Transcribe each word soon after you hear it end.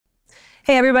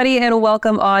Hey, everybody, and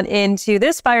welcome on into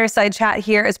this fireside chat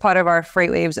here as part of our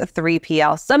FreightWaves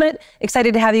 3PL Summit.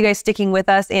 Excited to have you guys sticking with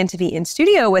us and to be in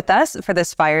studio with us for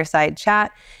this fireside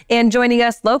chat. And joining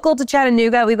us local to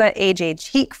Chattanooga, we've got AJ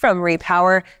Cheek from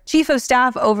Repower, Chief of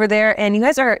Staff over there. And you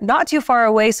guys are not too far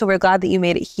away, so we're glad that you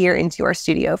made it here into our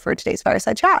studio for today's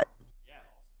fireside chat.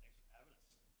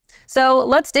 So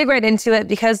let's dig right into it,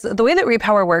 because the way that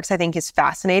Repower works, I think, is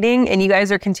fascinating. And you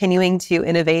guys are continuing to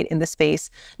innovate in the space,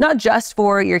 not just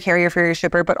for your carrier, for your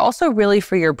shipper, but also really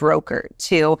for your broker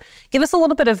too. Give us a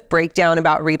little bit of breakdown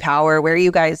about Repower, where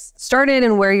you guys started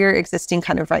and where you're existing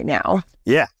kind of right now.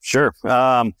 Yeah, sure.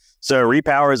 So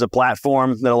Repower is a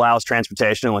platform that allows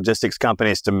transportation and logistics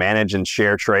companies to manage and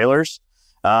share trailers.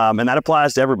 And that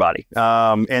applies to everybody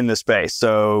in the space.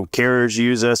 So carriers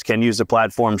use us, can use the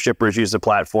platform, shippers use the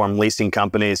platform, leasing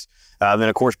companies, then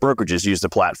of course brokerages use the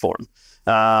platform.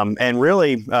 And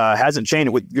really hasn't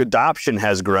changed. Adoption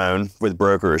has grown with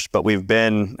brokers, but they've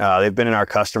been in our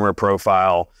customer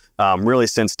profile really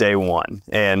since day one.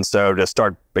 And so to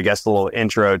start, I guess, a little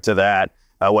intro to that,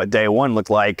 what day one looked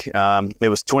like, it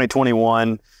was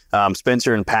 2021.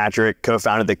 Spencer and Patrick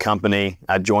co-founded the company.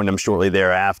 I joined them shortly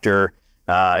thereafter.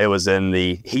 It was in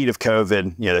the heat of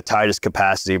COVID, the tightest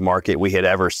capacity market we had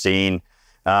ever seen.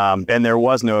 And there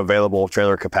was no available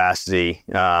trailer capacity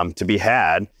to be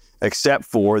had, except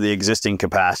for the existing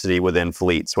capacity within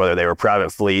fleets, whether they were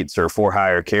private fleets or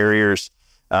for-hire carriers.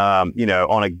 On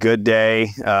a good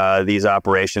day, these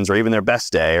operations, or even their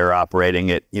best day, are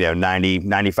operating at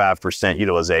 95%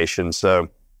 utilization. So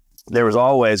there was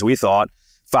always, we thought,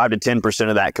 5 to 10%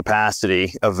 of that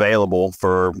capacity available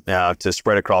for to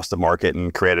spread across the market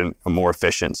and create a more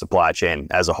efficient supply chain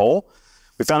as a whole.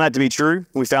 We found that to be true.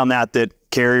 We found that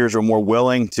carriers are more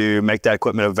willing to make that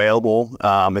equipment available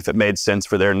if it made sense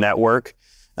for their network.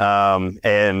 And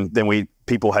then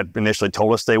people had initially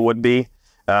told us they would be.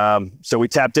 So we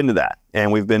tapped into that,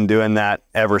 and we've been doing that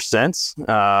ever since.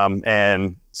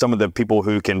 And some of the people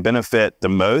who can benefit the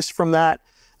most from that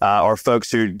are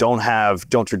folks who don't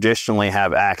traditionally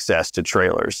have access to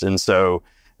trailers. And so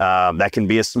that can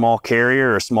be a small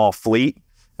carrier or a small fleet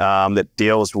that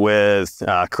deals with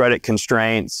credit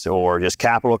constraints or just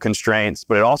capital constraints,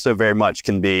 but it also very much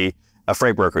can be a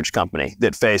freight brokerage company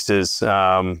that faces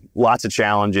lots of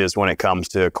challenges when it comes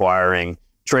to acquiring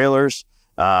trailers.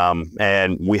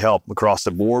 And we help across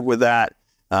the board with that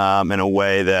in a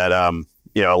way that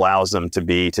allows them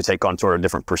to take on sort of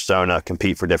different persona,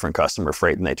 compete for different customer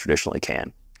freight than they traditionally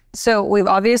can. So we've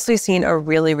obviously seen a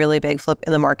really, really big flip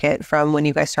in the market from when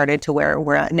you guys started to where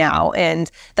we're at now.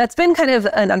 And that's been kind of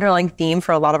an underlying theme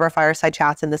for a lot of our fireside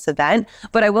chats in this event.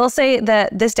 But I will say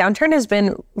that this downturn has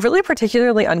been really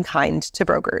particularly unkind to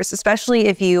brokers, especially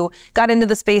if you got into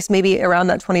the space maybe around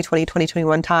that 2020,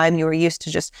 2021 time. You were used to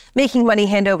just making money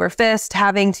hand over fist,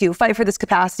 having to fight for this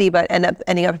capacity, but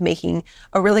ending up making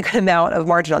a really good amount of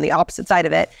margin on the opposite side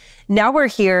of it. Now we're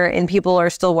here and people are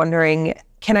still wondering,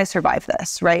 can I survive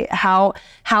this, right? How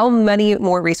many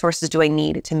more resources do I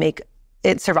need to make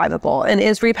it survivable? And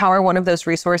is Repower one of those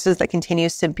resources that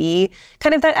continues to be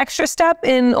kind of that extra step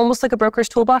in almost like a broker's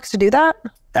toolbox to do that?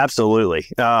 Absolutely.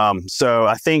 So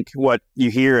I think what you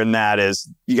hear in that is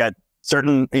you got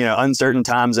certain, uncertain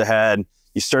times ahead.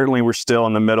 You certainly were still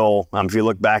in the middle. If you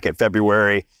look back at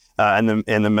February, in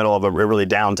the middle of a really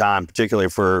down time, particularly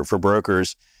for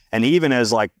brokers. And even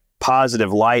as like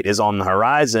positive light is on the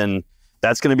horizon,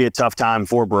 that's going to be a tough time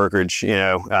for brokerage.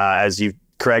 As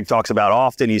Craig talks about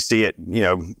often, you see it,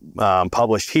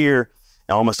 published here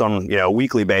almost on a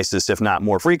weekly basis, if not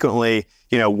more frequently.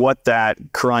 What that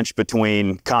crunch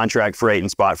between contract freight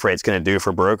and spot freight is going to do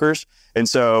for brokers. And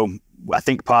so I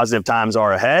think positive times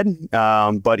are ahead,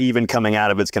 but even coming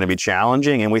out of it's going to be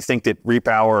challenging. And we think that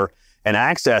Repower and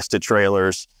access to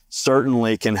trailers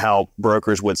certainly can help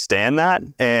brokers withstand that.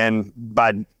 And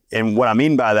what I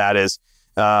mean by that is,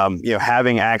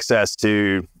 having access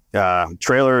to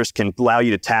trailers can allow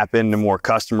you to tap into more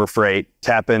customer freight,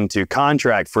 tap into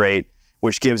contract freight,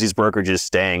 which gives these brokerages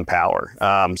staying power.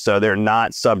 So they're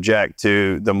not subject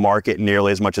to the market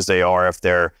nearly as much as they are if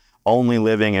they're only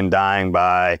living and dying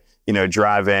by,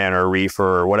 drive-in or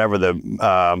reefer or whatever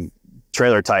the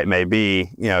trailer type may be,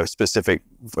 specific,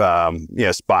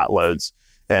 spot loads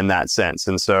in that sense.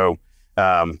 And so,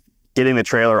 getting the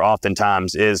trailer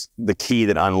oftentimes is the key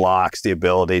that unlocks the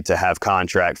ability to have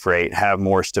contract freight, have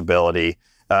more stability,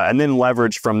 and then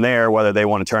leverage from there, whether they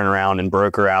want to turn around and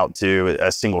broker out to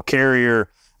a single carrier,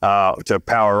 to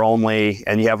power only,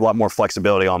 and you have a lot more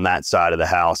flexibility on that side of the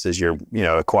house as you're,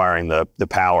 acquiring the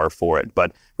power for it.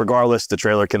 But regardless, the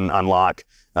trailer can unlock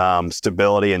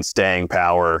stability and staying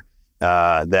power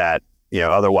that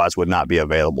otherwise would not be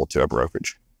available to a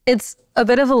brokerage. It's a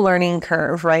bit of a learning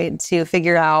curve, right? To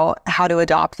figure out how to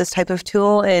adopt this type of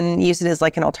tool and use it as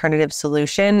like an alternative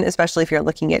solution, especially if you're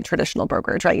looking at traditional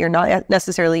brokerage, right? You're not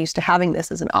necessarily used to having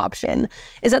this as an option.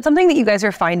 Is that something that you guys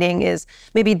are finding is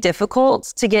maybe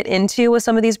difficult to get into with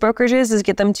some of these brokerages, is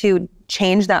get them to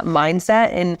change that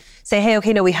mindset and say, hey,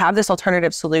 okay, no, we have this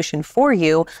alternative solution for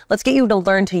you. Let's get you to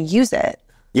learn to use it.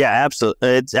 Yeah, absolutely.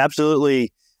 It's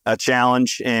absolutely a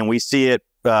challenge. And we see it,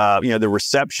 the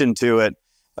reception to it,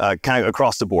 kind of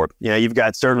across the board. You've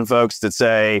got certain folks that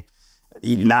say,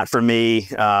 not for me,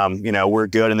 we're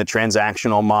good in the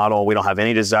transactional model. We don't have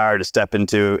any desire to step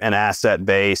into an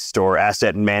asset-based or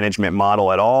asset management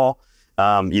model at all.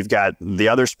 You've got the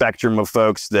other spectrum of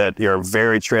folks that are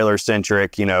very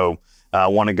trailer-centric,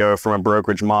 want to go from a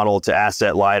brokerage model to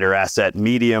asset light or asset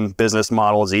medium business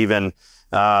models even.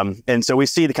 And so we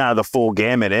see the kind of the full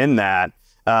gamut in that.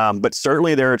 But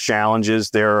certainly there are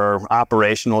challenges. There are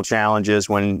operational challenges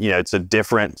when, it's a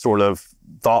different sort of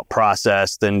thought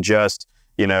process than just,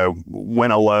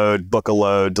 win a load, book a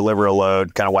load, deliver a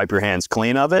load, kind of wipe your hands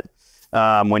clean of it.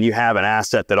 When you have an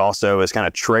asset that also is kind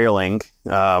of trailing,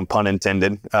 pun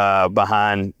intended,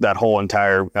 behind that whole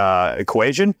entire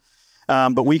equation.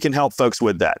 But we can help folks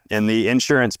with that. And the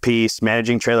insurance piece,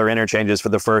 managing trailer interchanges for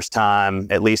the first time,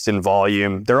 at least in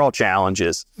volume, they're all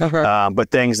challenges, but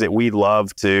things that we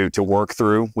love to work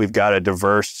through. We've got a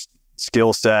diverse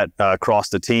skill set across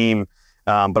the team,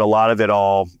 but a lot of it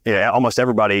all, almost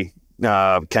everybody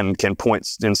can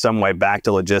point in some way back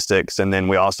to logistics. And then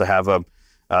we also have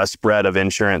a spread of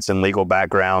insurance and legal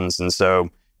backgrounds. And so,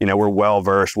 we're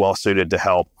well-versed, well-suited to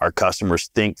help our customers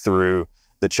think through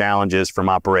the challenges from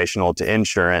operational to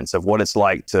insurance of what it's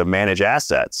like to manage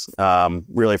assets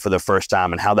really for the first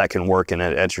time and how that can work in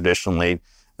a traditionally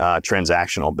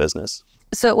transactional business.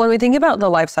 So when we think about the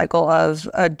life cycle of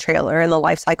a trailer and the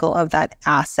life cycle of that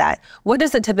asset, what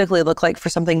does it typically look like for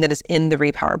something that is in the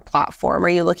Repower platform? Are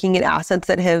you looking at assets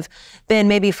that have been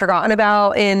maybe forgotten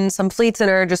about in some fleets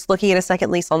and are just looking at a second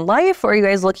lease on life? Or are you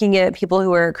guys looking at people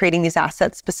who are creating these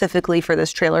assets specifically for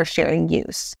this trailer sharing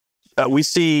use? We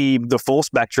see the full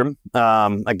spectrum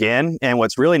again, and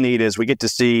what's really neat is we get to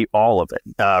see all of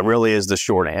it, really is the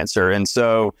short answer. And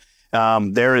so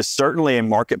there is certainly a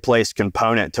marketplace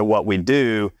component to what we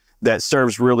do that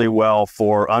serves really well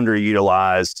for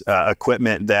underutilized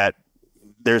equipment that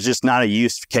there's just not a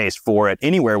use case for it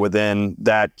anywhere within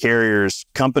that carrier's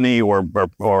company or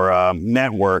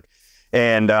network.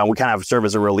 And we kind of serve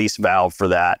as a release valve for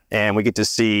that. And we get to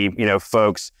see,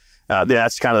 folks,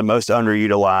 that's kind of the most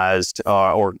underutilized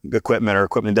or equipment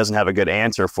that doesn't have a good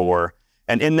answer for.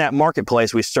 And in that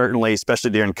marketplace, we certainly, especially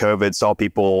during COVID, saw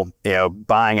people,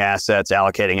 buying assets,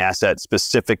 allocating assets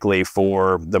specifically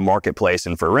for the marketplace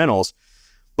and for rentals.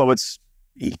 But what's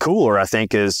cooler, I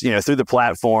think, is, through the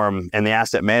platform and the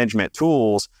asset management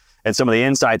tools and some of the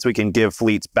insights we can give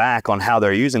fleets back on how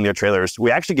they're using their trailers, we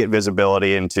actually get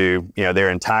visibility into, their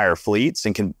entire fleets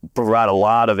and can provide a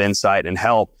lot of insight and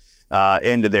help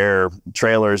into their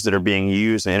trailers that are being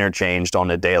used and interchanged on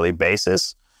a daily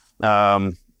basis.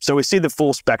 So we see the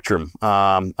full spectrum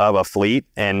of a fleet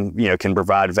and, can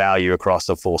provide value across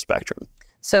the full spectrum.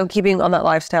 So keeping on that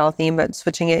lifestyle theme, but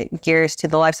switching it gears to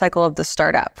the life cycle of the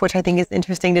startup, which I think is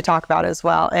interesting to talk about as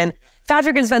well. And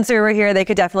Patrick and Spencer were here. They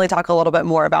could definitely talk a little bit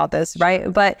more about this,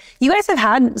 right? But you guys have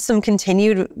had some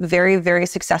continued very, very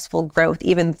successful growth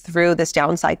even through this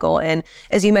down cycle. And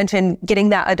as you mentioned, getting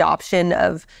that adoption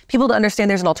of people to understand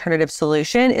there's an alternative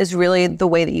solution is really the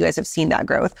way that you guys have seen that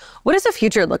growth. What does the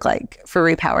future look like for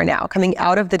Repower now, coming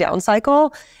out of the down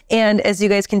cycle? And as you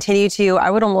guys continue to, I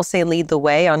would almost say, lead the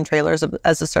way on trailers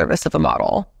as a service of a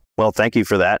model? Well, thank you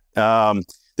for that.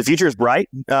 The future is bright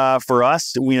for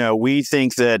us. We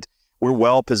think that we're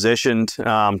well positioned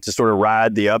to sort of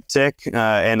ride the uptick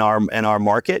in our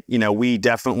market. We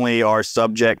definitely are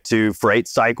subject to freight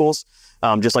cycles,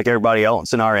 just like everybody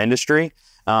else in our industry.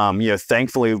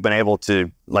 Thankfully, we've been able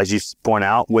to, as you point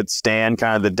out, withstand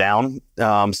kind of the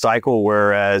down cycle.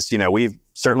 Whereas, we've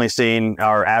certainly seen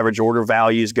our average order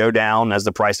values go down as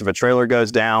the price of a trailer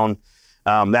goes down,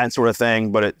 that sort of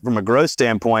thing. But from a growth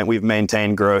standpoint, we've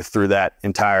maintained growth through that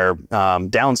entire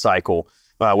down cycle,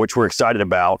 which we're excited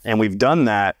about. And we've done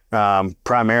that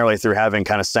primarily through having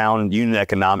kind of sound unit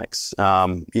economics.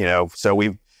 So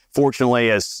we've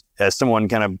fortunately, as someone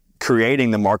kind of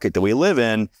creating the market that we live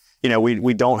in,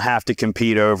 we don't have to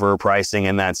compete over pricing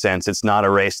in that sense. It's not a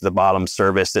race to the bottom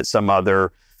service that some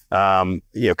other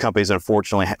companies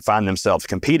unfortunately find themselves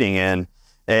competing in.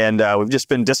 And we've just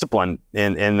been disciplined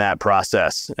in that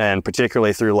process. And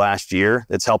particularly through last year,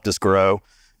 it's helped us grow.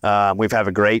 We've had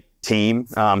a great team.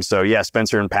 So yeah,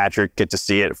 Spencer and Patrick get to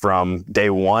see it from day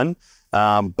one.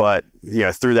 But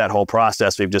through that whole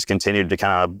process, we've just continued to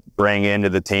kind of bring into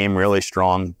the team really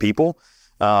strong people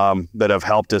that have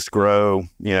helped us grow,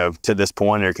 to this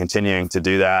point, and are continuing to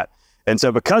do that. And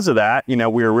so because of that,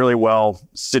 we're really well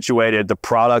situated. The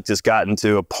product has gotten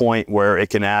to a point where it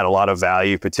can add a lot of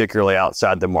value, particularly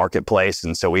outside the marketplace.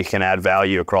 And so we can add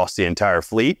value across the entire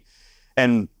fleet.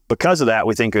 And because of that,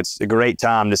 we think it's a great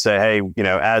time to say, hey,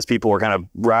 as people are kind of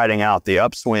riding out the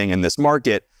upswing in this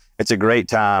market, it's a great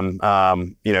time,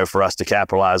 for us to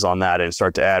capitalize on that and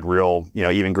start to add real,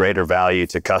 even greater value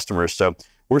to customers. So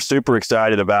we're super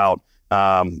excited about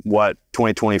what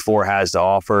 2024 has to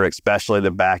offer, especially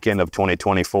the back end of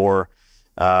 2024.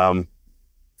 And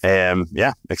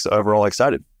yeah, overall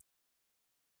excited.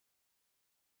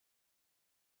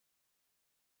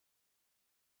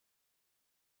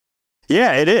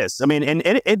 Yeah, it is. I mean,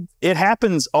 and it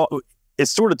happens.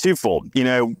 It's sort of twofold.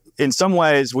 In some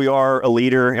ways we are a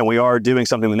leader and we are doing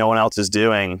something that no one else is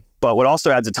doing. But what also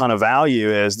adds a ton of value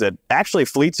is that actually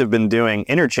fleets have been doing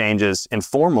interchanges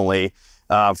informally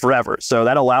forever. So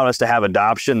that allowed us to have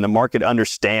adoption. The market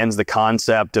understands the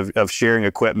concept of sharing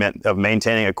equipment, of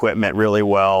maintaining equipment really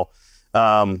well.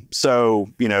 So,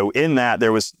 in that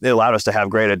it allowed us to have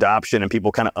great adoption, and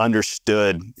people kind of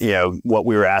understood, what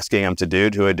we were asking them to do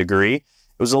to a degree. It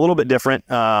was a little bit different.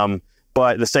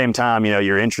 But at the same time,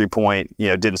 your entry point,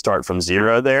 didn't start from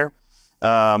zero there.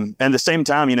 And at the same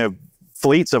time,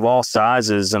 fleets of all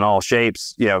sizes and all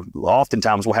shapes,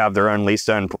 oftentimes will have their own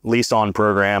lease-on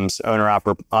programs,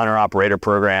 owner-operator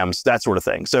programs, that sort of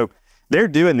thing. So they're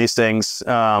doing these things,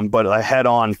 but a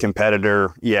head-on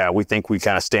competitor, we think we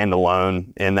kind of stand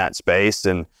alone in that space.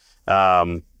 And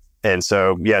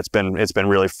so, it's been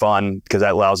really fun because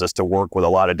that allows us to work with a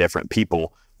lot of different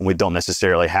people. And we don't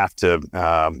necessarily have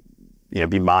to,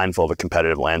 be mindful of a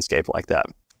competitive landscape like that.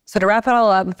 So to wrap it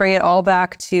all up, bring it all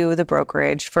back to the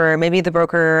brokerage for maybe the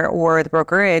broker or the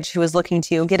brokerage who is looking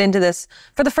to get into this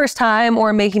for the first time,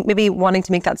 or maybe wanting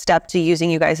to make that step to using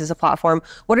you guys as a platform.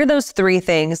 What are those three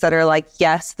things that are like,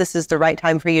 yes, this is the right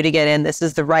time for you to get in.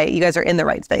 You guys are in the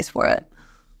right space for it.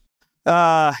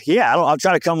 I'll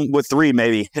try to come with three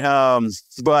maybe.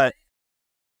 But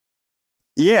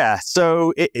yeah,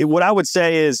 so what I would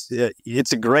say is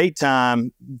it's a great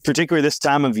time, particularly this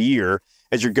time of year,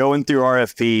 as you're going through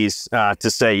RFPs,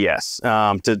 to say yes,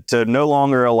 to no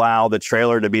longer allow the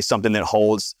trailer to be something that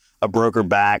holds a broker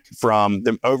back from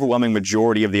the overwhelming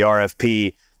majority of the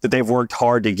RFP that they've worked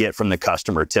hard to get from the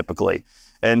customer typically.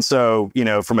 And so,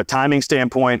 from a timing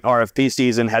standpoint, RFP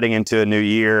season heading into a new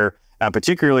year,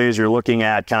 particularly as you're looking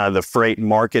at kind of the freight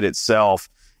market itself,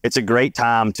 it's a great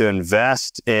time to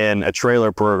invest in a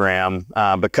trailer program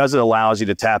because it allows you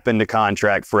to tap into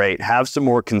contract freight, have some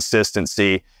more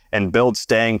consistency, and build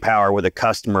staying power with a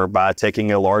customer by taking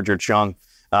a larger chunk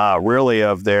really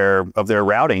of their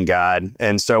routing guide.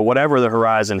 And so whatever the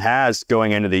horizon has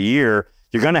going into the year,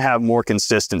 you're going to have more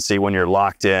consistency when you're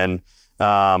locked in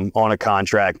on a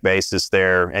contract basis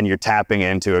there, and you're tapping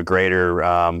into a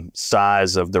greater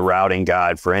size of the routing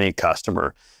guide for any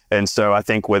customer. And so I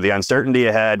think with the uncertainty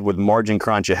ahead, with margin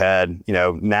crunch ahead,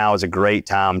 now is a great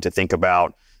time to think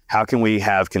about how can we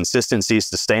have consistency,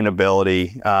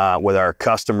 sustainability with our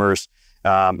customers.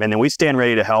 And then we stand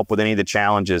ready to help with any of the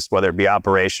challenges, whether it be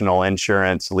operational,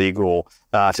 insurance, legal,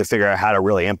 to figure out how to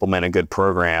really implement a good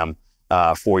program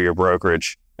for your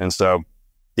brokerage. And so,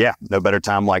 no better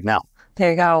time like now. There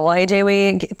you go. Well, AJ,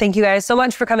 we thank you guys so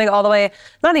much for coming all the way,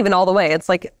 not even all the way, it's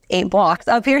like 8 blocks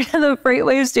up here to the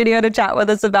FreightWaves studio to chat with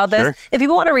us about this. Sure. If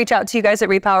people want to reach out to you guys at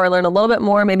Repower, learn a little bit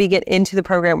more, maybe get into the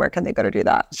program, where can they go to do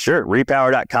that? Sure.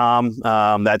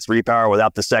 Repower.com. That's Repower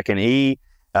without the second E.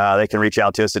 They can reach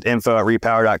out to us at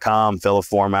info@repower.com, fill a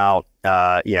form out,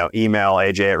 email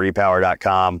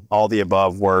aj@repower.com. All the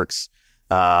above works.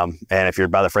 And if you're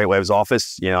by the FreightWaves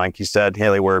office, like you said,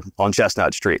 Haley, we're on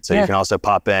Chestnut Street. So you can also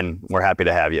pop in. We're happy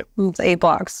to have you. It's 8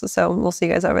 blocks. So we'll see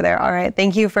you guys over there. All right.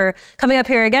 Thank you for coming up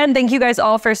here again. Thank you guys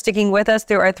all for sticking with us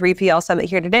through our 3PL Summit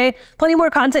here today. Plenty more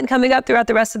content coming up throughout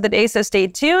the rest of the day. So stay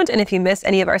tuned. And if you miss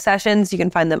any of our sessions, you can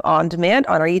find them on demand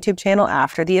on our YouTube channel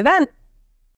after the event.